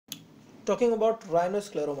Talking about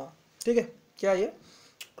राइनोस्क्लेरोमा, ठीक है, क्या ये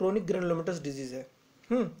क्रोनिक ग्रेनुलोमेटस डिजीज है,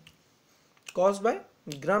 caused by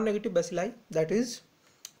gram negative bacilli, that is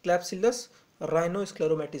Klebsiella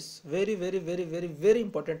rhinoscleromatis. Very very very very very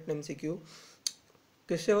important MCQ।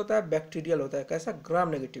 किससे होता है? बैक्टीरियल होता है। कैसा? ग्राम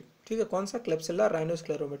नेगेटिव, ठीक है। कौन सा? क्लेब्सिला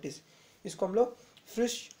राइनोस्क्लेरोमेटिस। इसको हम लोग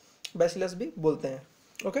फिश बैसिलस भी बोलते हैं।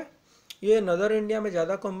 ओके, ये नदर इंडिया में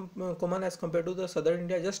ज़्यादा common as compare to the southern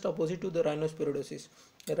India, just opposite to the राइनोस्पिरोडोसिस।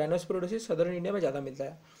 राइनोस्पिरोडोसिस southern India में ज़्यादा मिलता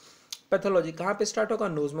है। पैथोलॉजी कहाँ पे स्टार्ट होगा?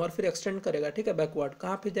 नोज में, और फिर एक्सटेंड करेगा, ठीक है, बैकवर्ड।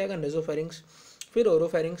 कहाँ पे जाएगा? नेजोफेरिंग्स, फिर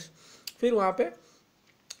ओरोफेरिंग्स, फिर वहाँ पे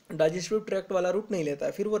डाइजेस्टिव ट्रैक्ट वाला रूट नहीं लेता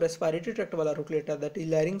है, फिर वो रेस्पिरेटरी ट्रैक्ट वाला रूट लेता है, that is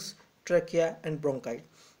लैरिंग्स, trachea and bronchi.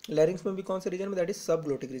 लैरिंग्स में भी कौन से रीजन में? That is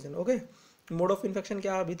subglottic reason. Okay, mode of infection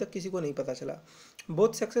क्या अभी तक किसी को नहीं पता चला।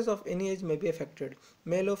 Both sexes of any as में बी अफेक्टेड,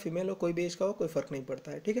 मेल हो फीमेल हो, कोई भी एज का हो, कोई फर्क नहीं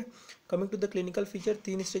पड़ता है, ठीक है। Coming to the clinical feature,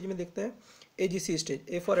 3 stage में देखते हैं। AGC stage,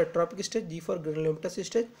 A for एट्रोपिक stage, G for granulomatous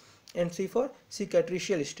stage and C for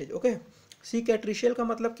सिकैट्रिशियल stage. Okay, सिकैट्रिशियल का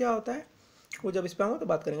मतलब क्या होता है वो जब इस पे आऊँगा तो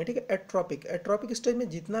बात करेंगे, ठीक है। एट्रोपिक स्टेज में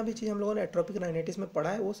जितना भी चीज़ हम लोगों ने एट्रोपिक राइनाइटिस में पढ़ा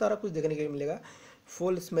है वो सारा कुछ देखने के लिए मिलेगा।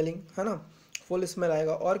 फुल स्मेलिंग, है ना, फुल स्मेल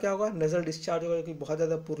आएगा, और क्या होगा? नेजल डिस्चार्ज होगा, क्योंकि बहुत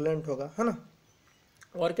ज़्यादा पुरलेंट होगा, है ना,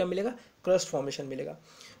 और क्या मिलेगा? क्रस्ट फॉर्मेशन मिलेगा।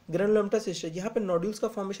 ग्रेनुलोमेटस स्टेज, यहाँ पे नोड्यूल्स का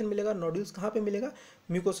फॉर्मेशन मिलेगा। नोड्यूल्स कहाँ पे मिलेगा?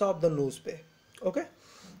 म्यूकोसा ऑफ द नोज पे। ओके,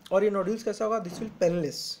 और ये नोड्यूल्स कैसा होगा? दिस विल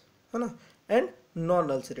पेनलेस, है ना, एंड नॉन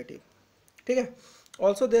अल्सरेटिव, ठीक है।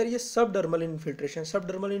 ऑल्सो देयर ये सबडर्मल इन्फिल्ट्रेशन,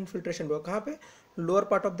 सबडर्मल इन्फिल्ट्रेशन होगा कहाँ पे? Lower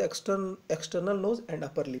part of the external knows and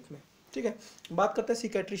upper lip में, ठीक है। बात करते हैं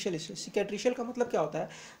सिकैट्रिशियल स्टेज। सिकैट्रिशियल का मतलब क्या होता है?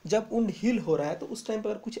 जब वुंड हील हो रहा है तो उस टाइम पर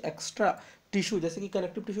अगर कुछ एक्स्ट्रा टिश्यू जैसे कि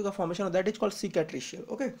कनेक्टिव टिश्यू का फॉर्मेशन हो, दैट इज कॉल्ड सिकैट्रिशियल।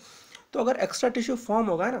 ओके, तो अगर एक्स्ट्रा टिश्यू फॉर्म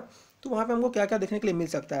होगा ना तो वहाँ पे हमको क्या क्या देखने के लिए मिल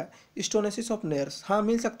सकता है? स्टोनेसिस ऑफ नेयर्स, हाँ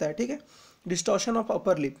मिल सकता है, ठीक है। डिस्टॉर्शन ऑफ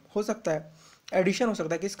अपर लिप हो सकता है। एडिशन हो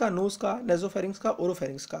सकता है किसका? नोज का, नेजोफेरिंग्स का,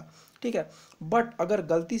 ओरोफेरिंग्स का, ठीक है। बट अगर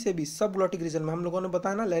गलती से भी सबग्लोटिक रीजन में, हम लोगों ने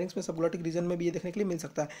बताया ना लैरिंग्स में सबग्लोटिक रीजन में भी ये देखने के लिए मिल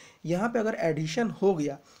सकता है, यहाँ पे अगर एडिशन हो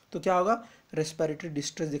गया तो क्या होगा? रेस्पिरेटरी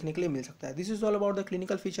डिस्ट्रेस देखने के लिए मिल सकता है। This is all about the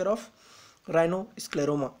clinical feature of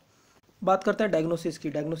राइनोस्क्लेरोमा। बात करते हैं डायग्नोसिस की।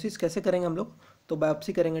 डायग्नोसिस कैसे करेंगे हम लोग? तो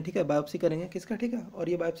बायोप्सी करेंगे, ठीक है। बायोप्सी करेंगे किसका? ठीक है, और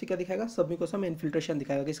ये बायोप्सी क्या दिखाएगा? सबम्यूकोसा में इन्फिल्ट्रेशन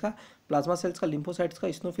दिखाएगा किसका? प्लाज्मा सेल्स का, लिम्फोसाइट्स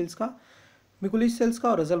का, स्नोफिल्स का, मिकुलिस सेल्स का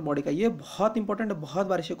और रजल बॉडी का। ये बहुत इंपॉर्टेंट है, बहुत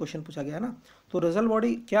बार से क्वेश्चन पूछा गया है ना। तो रजल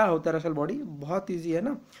बॉडी क्या होता है? रजल बॉडी बहुत ईजी है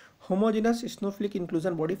ना, homogeneous स्नोफ्लिक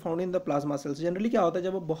inclusion body found in the plasma cells. Generally क्या होता है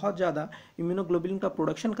जब बहुत ज़्यादा इम्यूनोग्लोबुलिन का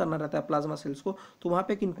प्रोडक्शन करना रहता है प्लाज्मा सेल्स को, तो वहाँ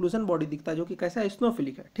पे एक इंक्लूजन बॉडी दिखता है जो कि कैसा है?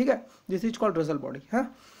 स्नोफिलिक है, ठीक है। दिस इज कॉल्ड रजल बॉडी, है।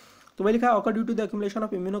 तो वही लिखा है occur due to the accumulation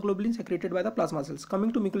of immunoglobulin secreted by the plasma cells.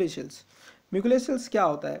 Coming to म्यूकुलस sales, म्यूकुलस sales क्या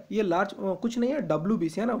होता है? ये लार्ज कुछ नहीं है,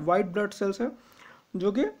 WBC है ना, वाइट ब्लड सेल्स है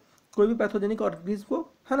जो कि कोई भी पैथोजेनिक ऑर्गेनिज्म को,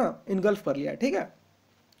 है ना, इनगल्फ कर लिया है, ठीक है,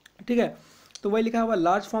 ठीक है। तो वही लिखा हुआ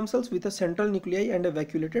large form sales with a central nuclei and a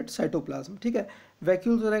vacuolated cytoplasm, ठीक है।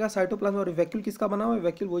 वैक्यूल तो रहेगा साइटोप्लाज्म, और वैक्यूल किसका बना हुआ है?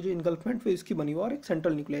 वैक्यूल वो जो इनगल्फमेंट फिर इसकी बनी हुआ, और एक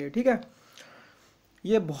सेंट्रल न्यूक्लियाई है, ठीक है।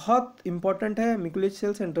 ये बहुत इंपॉर्टेंट है म्यूकुलस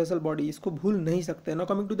सेल्स एंड रजल बॉडी, इसको भूल नहीं सकते। Now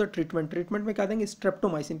coming to the treatment, treatment में क्या देंगे?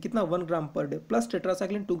 स्ट्रेप्टोमाइसिन, कितना? 1 ग्राम पर डे, प्लस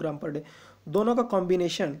टेट्रासाइक्लिन 2 ग्राम पर डे, दोनों का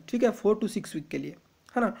कॉम्बिनेशन, ठीक है, 4 to 6 वीक के लिए,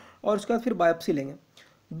 है ना। और उसके बाद फिर बायोप्सी लेंगे,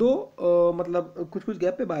 मतलब कुछ कुछ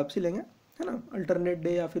गैप पे बायोप्सी लेंगे, है ना, अल्टरनेट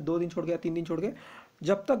डे या फिर 2 दिन छोड़ के या 3 दिन छोड़ के,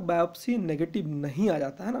 जब तक बायोप्सी नेगेटिव नहीं आ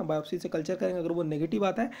जाता है ना, बायोप्सी से कल्चर करेंगे, अगर वो नेगेटिव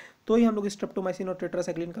आता है तो ही हम लोग स्ट्रेप्टोमाइसिन और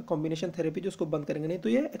टेट्रासाइक्लिन का कॉम्बिनेशन थेरेपी जो उसको बंद करेंगे, नहीं तो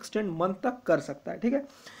ये एक्सटेंड मंथ तक कर सकता है, ठीक है।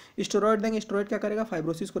 स्टेरॉइड देंगे, स्टेरॉइड क्या करेगा?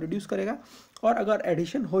 फाइब्रोसिस को रिड्यूस करेगा। और अगर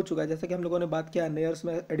एडिशन हो चुका है, जैसे कि हम लोगों ने बात किया नेयर्स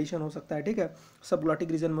में एडिशन हो सकता है, ठीक है,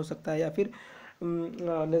 सबग्लोटिक रीजन में हो सकता है, या फिर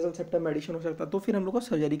नेजल सेप्टम में एडिशन हो सकता है, तो फिर हम लोग को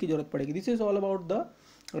सर्जरी की जरूरत पड़ेगी। This is all about the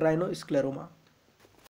राइनोस्क्लेरोमा।